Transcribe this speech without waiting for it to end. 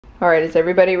All right, is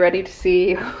everybody ready to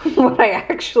see what I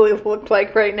actually look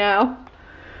like right now?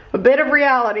 A bit of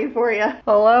reality for you.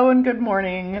 Hello and good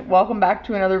morning. Welcome back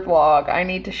to another vlog. I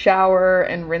need to shower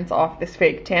and rinse off this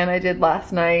fake tan I did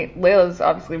last night. Layla's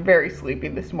obviously very sleepy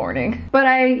this morning. But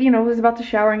I, was about to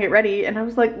shower and get ready, and I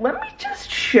was like, let me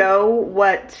just show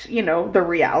what, the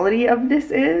reality of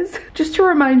this is. Just to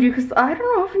remind you, because I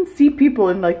don't often see people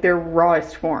in like their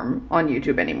rawest form on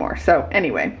YouTube anymore. So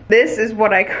anyway, this is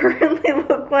what I currently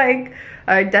look like.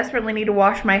 I desperately need to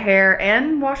wash my hair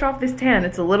and wash off this tan.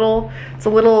 It's a little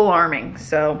alarming.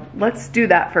 So let's do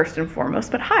that first and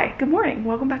foremost. But hi, good morning.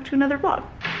 Welcome back to another vlog.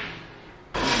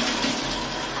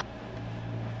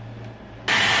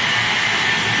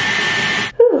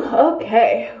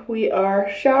 Okay, we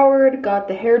are showered, got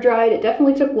the hair dried. It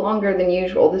definitely took longer than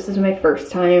usual. This is my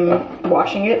first time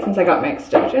washing it since I got my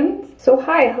extensions. So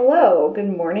hi, hello, good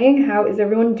morning. How is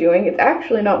everyone doing? It's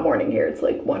actually not morning here, it's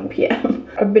like 1 p.m.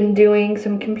 I've been doing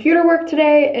some computer work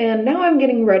today, and now I'm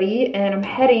getting ready and I'm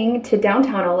heading to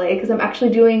downtown LA because I'm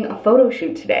actually doing a photo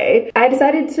shoot today. I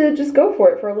decided to just go for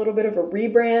it for a little bit of a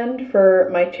rebrand for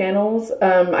my channels.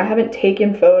 I haven't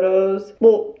taken photos.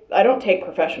 Well, I don't take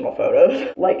professional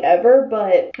photos like ever,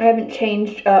 but I haven't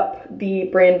changed up the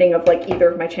branding of like either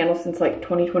of my channels since like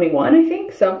 2021, I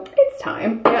think. So it's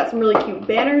time. I got some really cute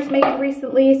banners made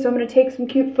recently, so I'm gonna take some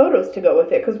cute photos to go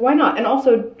with it, because why not? And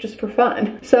also just for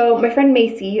fun. So my friend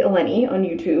Macy Eleni on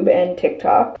YouTube and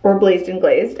TikTok, or Blazed and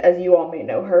Glazed, as you all may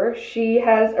know her, she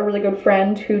has a really good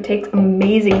friend who takes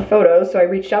amazing photos. So I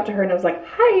reached out to her and I was like,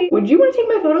 hi, would you want to take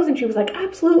my photos? And she was like,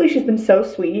 absolutely. She's been so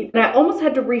sweet. And I almost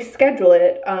had to reschedule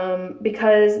it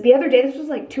because the other day, this was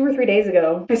like 2 or 3 days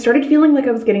ago, I started feeling like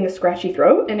I was getting a scratchy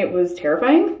throat and it was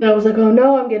terrifying. And I was like, oh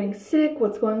no, I'm getting sick,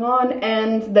 what's going on?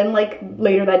 And then like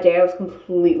later that day I was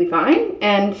completely fine,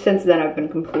 and since then I've been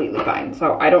completely fine.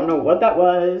 So I don't know what that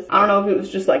was. I don't know if it was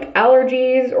just like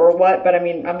allergies or what, but I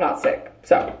mean, I'm not sick.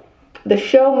 So the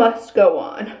show must go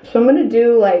on. So I'm gonna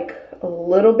do like a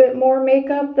little bit more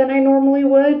makeup than I normally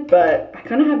would, but I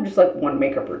kind of have just like one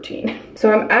makeup routine.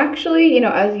 So I'm actually,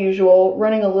 as usual,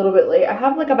 running a little bit late. I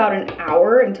have like about an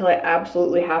hour until I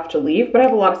absolutely have to leave, but I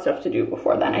have a lot of stuff to do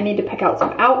before then. I need to pick out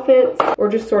some outfits or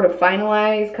just sort of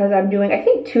finalize, because I'm doing, I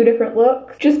think, 2 different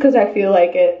looks just because I feel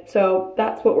like it. So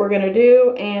that's what we're gonna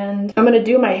do. And I'm gonna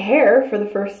do my hair for the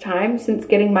first time since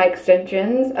getting my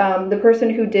extensions. The person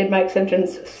who did my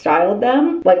extensions styled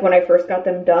them like when I first got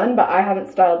them done, but I haven't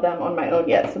styled them on my own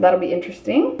yet, so that'll be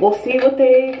interesting. We'll see what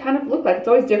they kind of look like. It's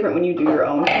always different when you do your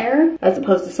own hair as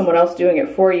opposed to someone else doing it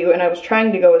for you, and I was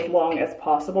trying to go as long as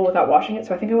possible without washing it,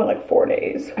 so I think I went like 4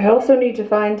 days. I also need to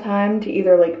find time to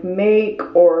either like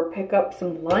make or pick up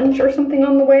some lunch or something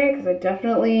on the way, because I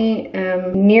definitely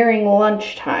am nearing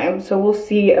lunchtime, so we'll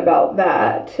see about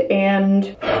that.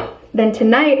 And then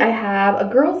tonight I have a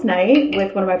girls' night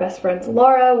with one of my best friends,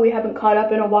 Laura. We haven't caught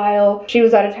up in a while. She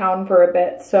was out of town for a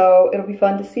bit, so it'll be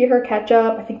fun to see her catch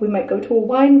up. I think we might go to a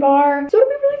wine bar, so it'll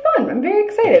be really fun. I'm very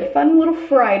excited. Fun little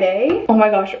Friday. Oh my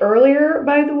gosh, earlier,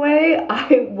 by the way,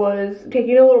 I was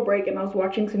taking a little break and I was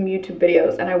watching some YouTube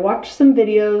videos, and I watched some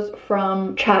videos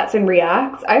from Chats and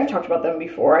Reacts. I've talked about them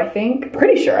before, I think.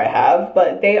 Pretty sure I have,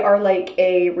 but they are like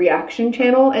a reaction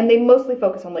channel, and they mostly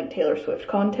focus on like Taylor Swift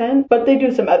content, but they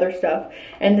do some other stuff.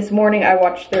 And this morning I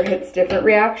watched their Hits Different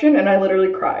reaction and I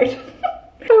literally cried.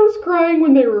 I was crying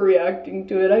when they were reacting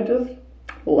to it. I just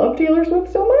love Taylor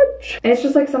Swift so much. And it's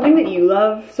just like something that you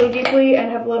love so deeply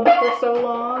and have loved for so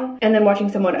long, and then watching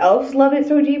someone else love it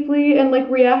so deeply and like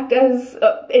react as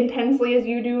intensely as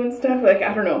you do and stuff, like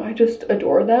I don't know, I just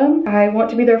adore them. I want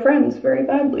to be their friends very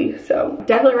badly, so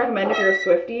definitely recommend if you're a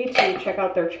Swiftie to check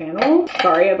out their channel.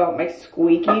 Sorry about my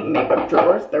squeaky makeup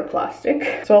drawers, they're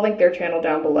plastic. So I'll link their channel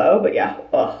down below, but yeah,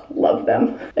 love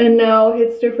them. And now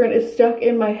Hits Different is stuck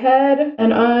in my head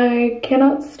and I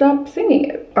cannot stop singing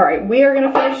it. All right, we are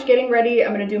gonna finish getting ready.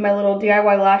 I'm gonna do my little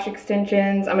DIY lash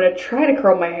extensions. I'm gonna try to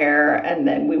curl my hair, and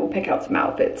then we will pick out some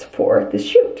outfits for this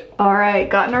shoot. All right,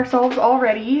 gotten ourselves all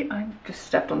ready. I just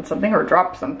stepped on something or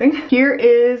dropped something. Here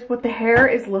is what the hair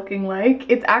is looking like.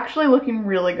 It's actually looking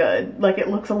really good. Like, it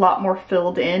looks a lot more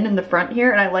filled in the front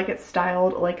here, and I like it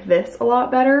styled like this a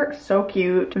lot better. So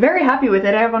cute. Very happy with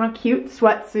it. I have on a cute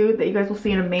sweatsuit that you guys will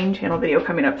see in a main channel video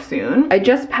coming up soon. I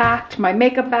just packed my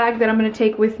makeup bag that I'm gonna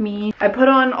take with me. I put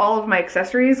on all of my accessories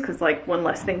accessories because like one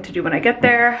less thing to do when I get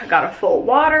there. I got a full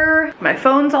water. My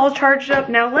phone's all charged up.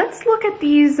 Now let's look at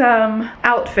these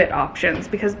outfit options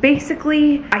because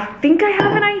basically I think I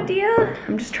have an idea.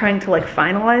 I'm just trying to like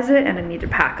finalize it and I need to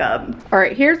pack up. All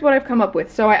right, here's what I've come up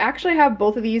with. So I actually have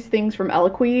both of these things from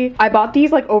Eloquii. I bought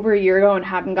these like over a year ago and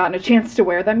haven't gotten a chance to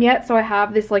wear them yet. So I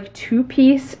have this like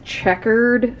 2-piece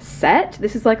checkered set.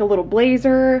 This is like a little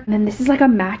blazer and then this is like a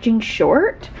matching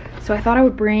short. So I thought I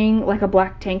would bring like a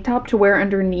black tank top to wear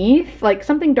underneath, like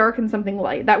something dark and something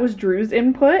light. That was Drew's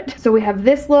input. So we have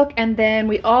this look and then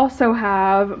we also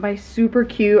have my super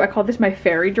cute, I call this my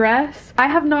fairy dress. I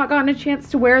have not gotten a chance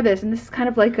to wear this and this is kind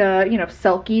of like a, you know,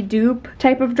 Selkie dupe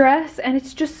type of dress and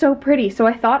it's just so pretty. So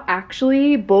I thought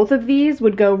actually both of these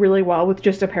would go really well with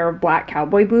just a pair of black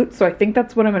cowboy boots. So I think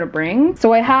that's what I'm gonna bring.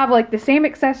 So I have like the same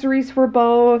accessories for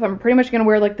both. I'm pretty much gonna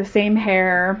wear like the same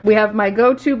hair. We have my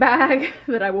go-to bag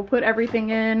that I will put everything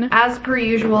in. As per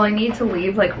usual, I need to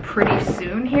leave like pretty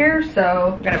soon here,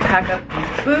 so I'm gonna pack up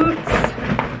these boots.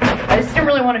 I just didn't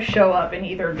really want to show up in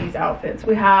either of these outfits.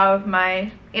 We have my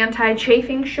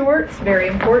anti-chafing shorts, very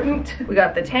important. We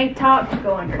got the tank top to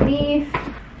go underneath.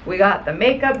 We got the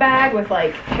makeup bag with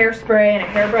like hairspray and a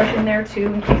hairbrush in there too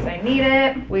in case I need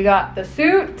it. We got the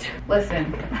suit.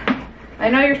 Listen, I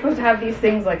know you're supposed to have these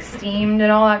things like steamed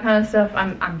and all that kind of stuff.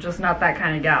 I'm just not that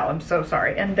kind of gal. I'm so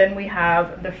sorry. And then we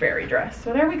have the fairy dress.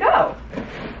 So there we go.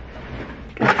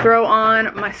 Gonna throw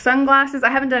on my sunglasses. I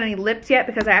haven't done any lips yet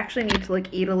because I actually need to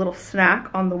like eat a little snack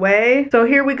on the way. So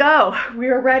here we go. We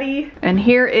are ready. And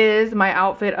here is my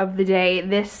outfit of the day.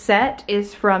 This set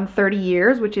is from 30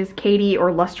 Years, which is Katie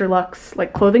or Luster Lux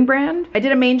like clothing brand. I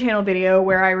did a main channel video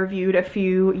where I reviewed a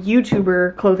few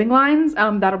YouTuber clothing lines.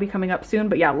 That'll be coming up soon,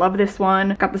 but yeah, love this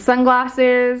one. Got the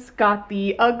sunglasses, got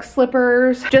the UGG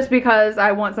slippers, just because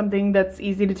I want something that's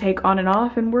easy to take on and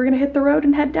off, and we're gonna hit the road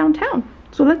and head downtown.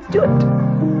 So let's do it.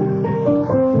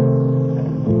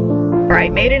 All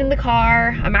right, made it in the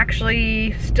car. I'm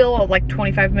actually still like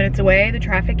 25 minutes away. The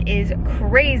traffic is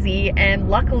crazy, and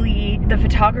luckily the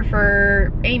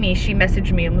photographer, Amy, she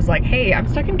messaged me and was like, hey, I'm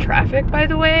stuck in traffic by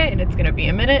the way, and it's gonna be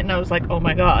a minute. And I was like, oh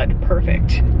my God,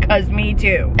 perfect, cause me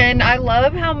too. And I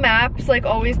love how maps like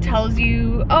always tells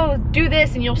you, oh, do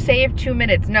this and you'll save 2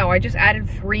 minutes. No, I just added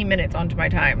 3 minutes onto my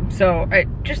time. So I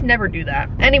just never do that.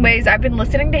 Anyways, I've been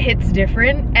listening to Hits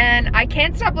Different and I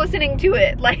can't stop listening to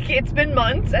it. Like, it's been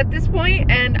months at this point,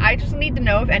 and I just need to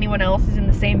know if anyone else is in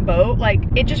the same boat. Like,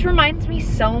 it just reminds me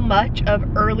so much of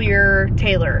earlier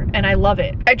Taylor, and I love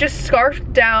it. I just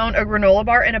scarfed down a granola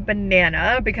bar and a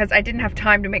banana because I didn't have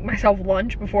time to make myself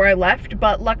lunch before I left,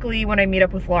 but luckily when I meet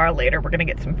up with Laura later, we're gonna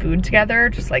get some food together,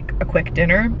 just like a quick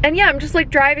dinner. And yeah, I'm just like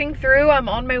driving through. I'm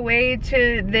on my way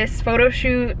to this photo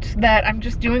shoot that I'm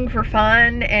just doing for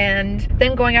fun, and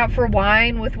then going out for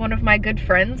wine with one of my good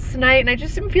friends tonight, and I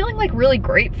just am feeling like really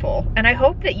grateful. And I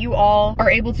hope that you all are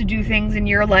able to do things in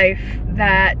your life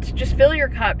that just fill your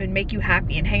cup and make you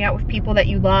happy, and hang out with people that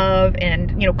you love,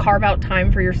 and, you know, carve out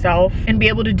time for yourself and be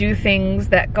able to do things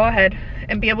that, go ahead,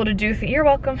 and be able to do you're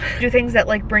welcome, do things that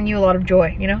like bring you a lot of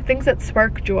joy, you know, things that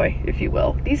spark joy, if you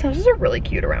will. These houses are really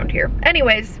cute around here.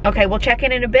 Anyways, okay, we'll check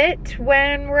in a bit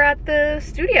when we're at the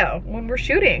studio, when we're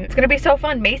shooting. It's gonna be so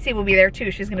fun. Macy will be there too.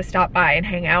 She's gonna stop by and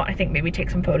hang out. I think maybe take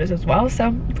some photos as well.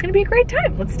 So it's gonna be a great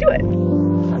time. Let's do it.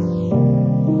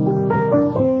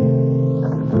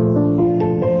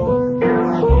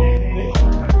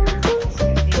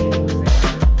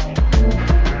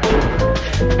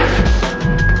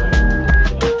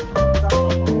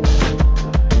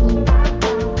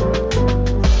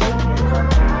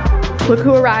 Look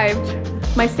who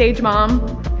arrived. My stage mom.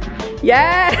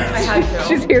 Yes! I had to.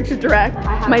 She's here to direct.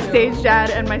 My stage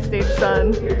dad and my stage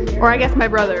son. Or I guess my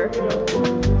brother.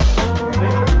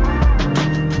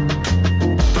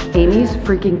 Amy's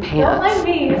freaking pants. Don't let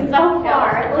me so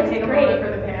far. It looks great.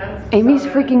 Amy's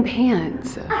freaking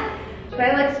pants. Should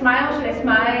I like smile? Should I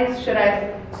smize? Should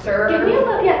I serve? Give me a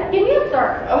look. Yeah, give me a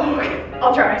serve. Oh, okay.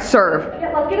 I'll try. Serve.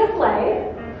 Yeah, let's get a sleigh.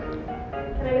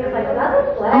 Can I get a sleigh? Oh,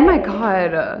 that's a sleigh. Oh my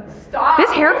God. Stop.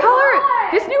 This hair color,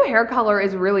 this new hair color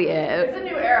is really it. It's a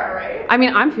new era, right? I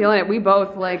mean, I'm feeling it. We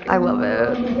both, like, I love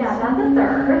it. Yeah, that's a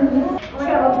serve. Oh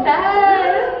my God, I'm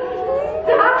obsessed.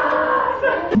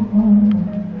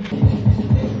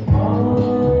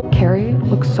 Stop. Carrie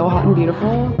looks so hot and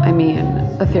beautiful. I mean,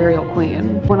 ethereal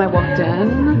queen. When I walked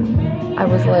in, I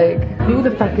was like, who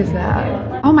the fuck is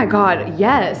that? Oh my God,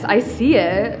 yes, I see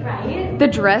it. Right? The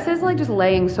dress is like just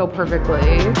laying so perfectly.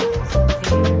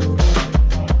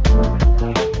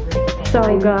 so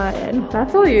good.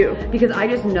 That's all you. Because I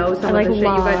just know some of the shit you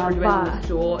guys were doing on lava. the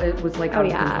stool. It was like Oh out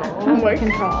of yeah, control. I'm like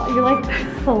control. You're like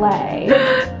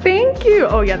Soleil. Thank you.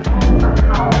 Oh yeah.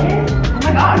 Oh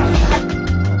my gosh.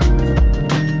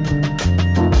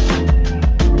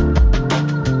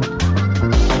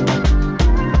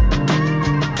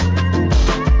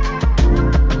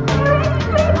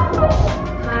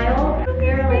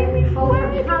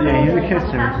 Yeah, he's a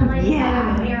kisser.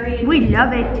 Yeah, we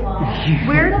love it.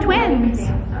 We're twins.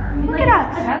 Look at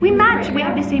us. We match. We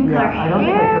have the same color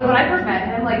hair. When I first met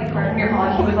him, like freshman year of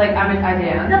college, he was like, I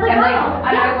dance. And like,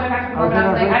 I went back to college and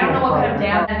I was like, I don't know what kind of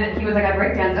dance. And then he was like, I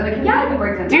break dance. I was like, yeah, I can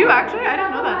break dance. Do you actually? I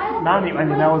don't know that. Not even, I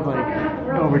mean, that was like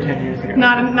over 10 years ago.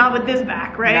 Not with this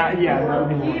back, right? Yeah, not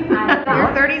anymore.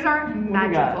 Your 30s are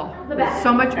magical.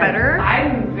 So much better.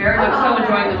 I'm very much so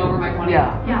enjoying them over my 20s.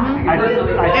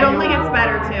 Yeah. It only gets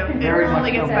better too. It Very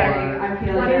only much gets so. better. I'm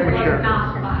feeling very For sure.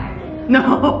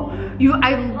 No, you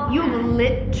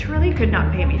literally could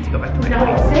not pay me to go back to my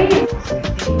 20s.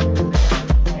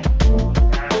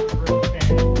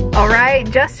 All right,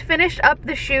 just finished up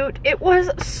the shoot. It was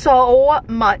so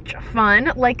much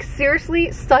fun. Like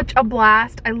seriously, such a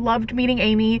blast. I loved meeting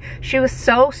Amy. She was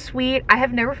so sweet. I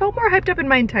have never felt more hyped up in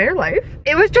my entire life.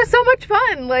 It was just so much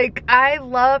fun. Like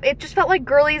it just felt like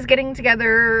girlies getting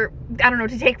together, I don't know,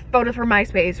 to take photos for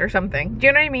MySpace or something. Do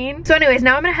you know what I mean? So anyways,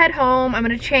 now I'm gonna head home. I'm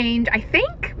gonna change, I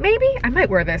think, maybe. I might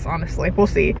wear this, honestly. We'll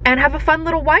see. And have a fun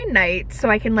little wine night so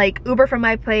I can like Uber from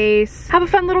my place, have a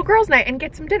fun little girls night and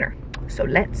get some dinner. So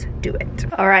let's do it.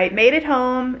 All right, made it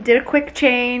home, did a quick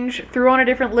change, threw on a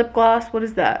different lip gloss. What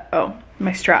is that? Oh,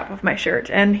 my strap of my shirt.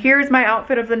 And here's my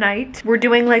outfit of the night. We're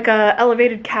doing like a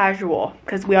elevated casual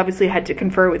because we obviously had to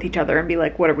confer with each other and be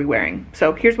like, what are we wearing?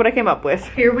 So here's what I came up with.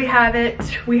 Here we have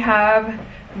it. We have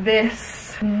this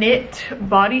knit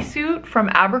bodysuit from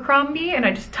Abercrombie and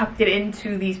I just tucked it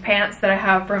into these pants that I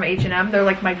have from H&M. They're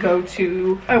like my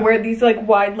go-to. I wear these like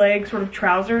wide leg sort of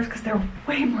trousers because they're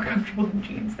way more comfortable than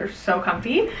jeans. They're so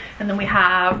comfy. And then we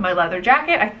have my leather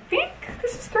jacket. I think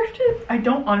this is thrifted. I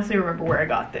don't honestly remember where I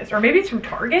got this, or maybe it's from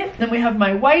Target. Then we have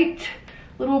my white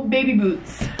little baby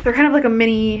boots. They're kind of like a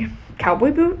mini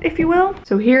cowboy boot, if you will.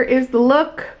 So here is the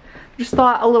look. Just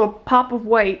thought a little pop of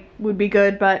white would be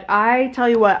good, but I tell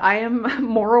you what, I am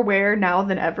more aware now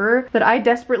than ever that I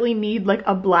desperately need like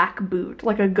a black boot,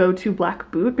 like a go-to black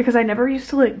boot, because I never used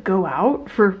to like go out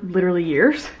for literally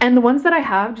years. And the ones that I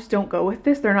have just don't go with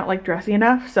this. They're not like dressy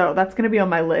enough. So that's gonna be on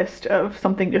my list of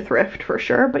something to thrift for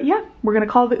sure. But yeah, we're gonna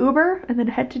call the Uber and then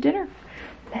head to dinner.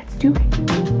 Let's do it.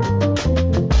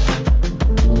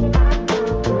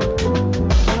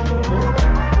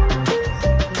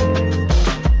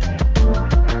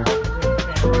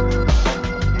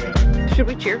 Should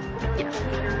we cheer? Yes.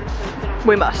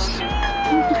 We must.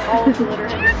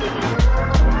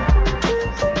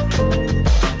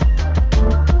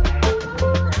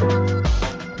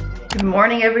 Good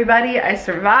morning, everybody. I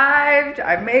survived.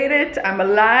 I made it. I'm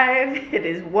alive. It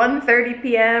is 1:30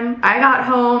 p.m. I got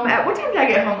home at, what time did I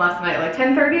get home last night? Like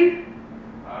 10:30?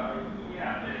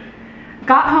 Yeah.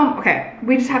 Got home, okay,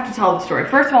 we just have to tell the story.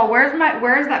 First of all, where's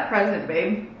that present,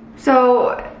 babe?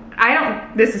 So,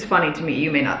 this is funny to me,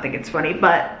 you may not think it's funny,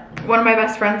 but one of my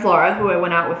best friends, Laura, who I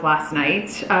went out with last night,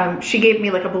 she gave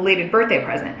me like a belated birthday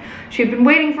present. She had been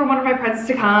waiting for one of my presents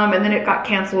to come and then it got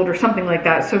canceled or something like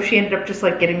that, so she ended up just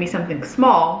like getting me something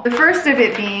small. The first of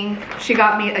it being, she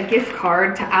got me a gift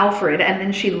card to Alfred and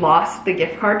then she lost the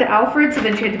gift card to Alfred, so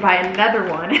then she had to buy another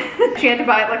one. She had to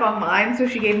buy it like online, so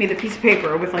she gave me the piece of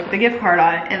paper with like the gift card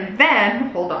on it. And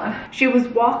then, hold on, she was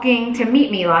walking to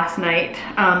meet me last night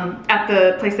at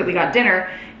the place that we got dinner,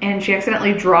 and she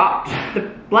accidentally dropped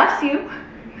bless you.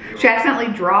 She accidentally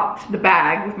dropped the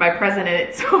bag with my present in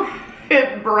it, so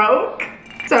it broke.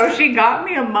 So she got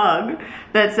me a mug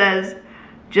that says,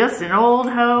 "Just an old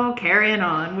hoe carrying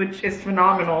on," which is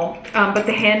phenomenal. But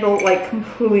the handle like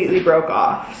completely broke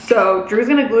off. So Drew's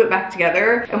gonna glue it back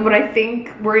together. And what I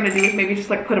think we're gonna do is maybe just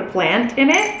like put a plant in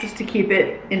it just to keep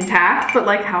it intact. But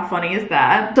like, how funny is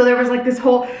that? So there was like this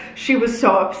whole, she was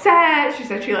so upset. She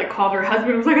said she like called her husband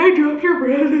and was like, "I dropped your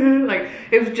present." Like,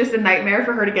 it was just a nightmare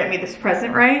for her to get me this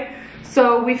present right.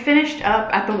 So we finished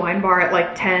up at the wine bar at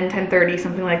like 10:30,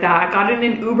 something like that. I got in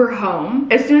an Uber home.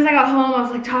 As soon as I got home, I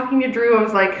was like talking to Drew. I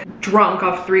was like drunk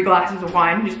off 3 glasses of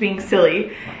wine, just being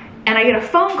silly. And I get a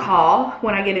phone call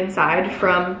when I get inside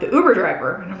from the Uber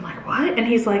driver. And I'm like, what? And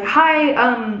he's like, "Hi,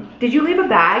 did you leave a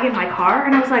bag in my car?"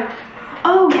 And I was like,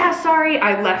 "Oh yeah, sorry,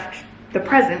 I left the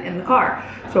present in the car."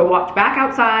 So I walked back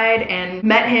outside and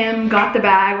met him, got the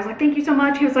bag. I was like, "Thank you so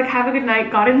much." He was like, "Have a good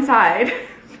night," got inside.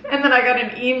 And then I got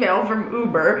an email from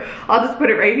Uber. I'll just put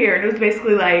it right here. And it was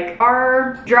basically like,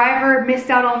 our driver missed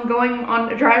out on going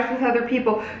on drives with other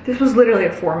people. This was literally a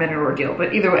 4-minute ordeal,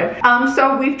 but either way.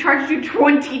 So we've charged you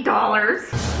 $20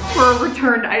 for a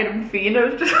returned item fee. And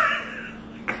it was just,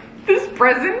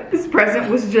 this present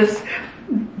was just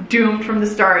doomed from the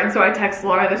start. And so I texted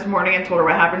Laura this morning and told her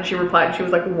what happened. She replied and she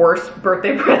was like, worst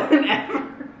birthday present ever.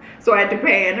 So I had to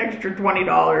pay an extra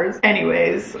 $20.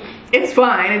 Anyways, it's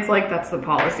fine. It's like, that's the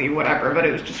policy, whatever, but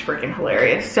it was just freaking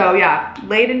hilarious. So yeah,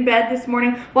 laid in bed this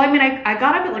morning. Well, I mean, I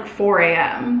got up at like 4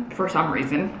 a.m. for some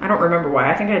reason. I don't remember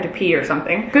why. I think I had to pee or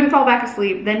something. Couldn't fall back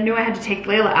asleep. Then knew I had to take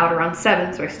Layla out around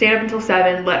 7. So I stayed up until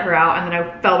 7, let her out, and then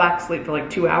I fell back asleep for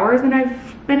like 2 hours, and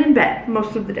I've been in bed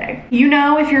most of the day. You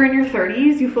know, if you're in your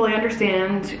 30s, you fully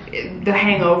understand the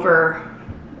hangover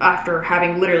after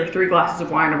having literally 3 glasses of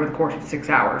wine over the course of 6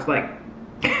 hours. Like,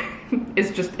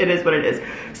 it's just, it is what it is.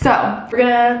 So we're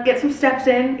gonna get some steps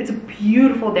in. It's a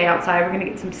beautiful day outside. We're gonna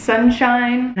get some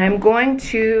sunshine. I'm going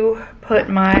to put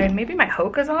maybe my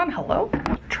Hoka's on. Hello?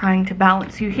 Trying to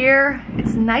balance you here.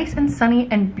 It's nice and sunny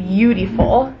and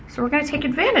beautiful. So we're gonna take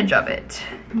advantage of it.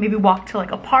 Maybe walk to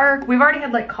like a park. We've already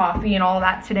had like coffee and all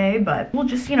that today, but we'll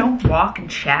just, you know, walk and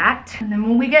chat. And then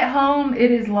when we get home, it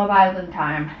is Love Island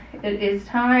time. It is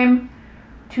time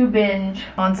to binge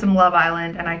on some Love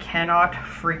Island, and I cannot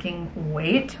freaking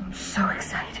wait. I'm so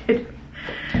excited.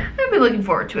 I've been looking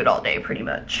forward to it all day pretty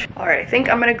much. All right, I think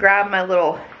I'm gonna grab my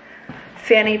little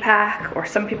fanny pack, or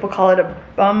some people call it a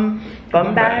bum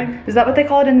bag. Is that what they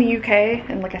call it in the UK?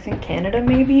 And like I think Canada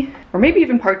maybe? Or maybe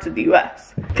even parts of the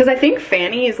US. Because I think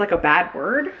fanny is like a bad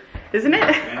word, isn't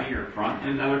it? Fanny or front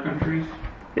in other countries?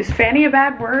 Is fanny a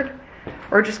bad word?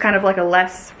 Or just kind of like a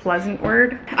less pleasant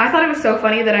word. I thought it was so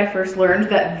funny that I first learned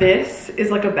that this is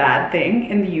like a bad thing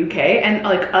in the UK. And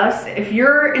like us, if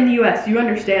you're in the US, you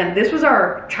understand this was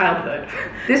our childhood.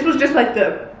 This was just like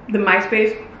the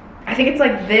MySpace. I think it's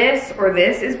like this or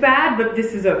this is bad, but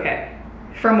this is okay,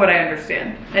 from what I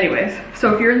understand. Anyways,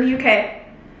 so if you're in the UK,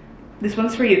 this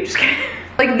one's for you. Just kidding.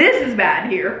 Like, this is bad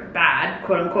here, bad,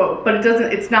 quote unquote, but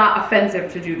it's not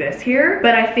offensive to do this here.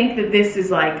 But I think that this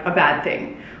is like a bad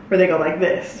thing, where they go like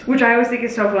this, which I always think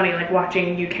is so funny, like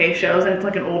watching UK shows and it's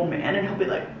like an old man and he'll be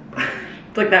like,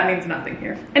 it's like that means nothing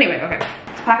here. Anyway, okay,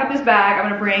 let's pack up this bag. I'm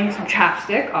gonna bring some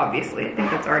chapstick, obviously. I think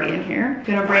that's already in here.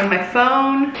 Gonna bring my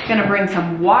phone, gonna bring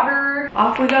some water.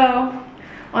 Off we go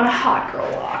on a hot girl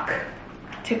walk.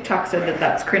 TikTok said that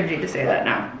that's cringy to say that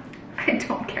now. I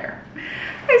don't care.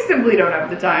 I simply don't have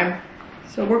the time.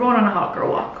 So we're going on a hot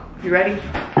girl walk. You ready?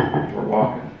 We're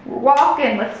walking. We're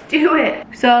walking, let's do it.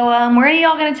 So, were any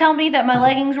of y'all gonna tell me that my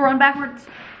leggings were on backwards?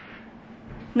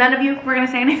 None of you were gonna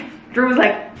say anything? Drew was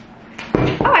like, oh,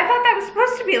 I thought that was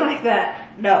supposed to be like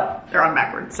that. No, they're on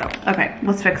backwards, so. Okay,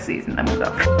 let's fix these and then we'll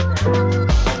go.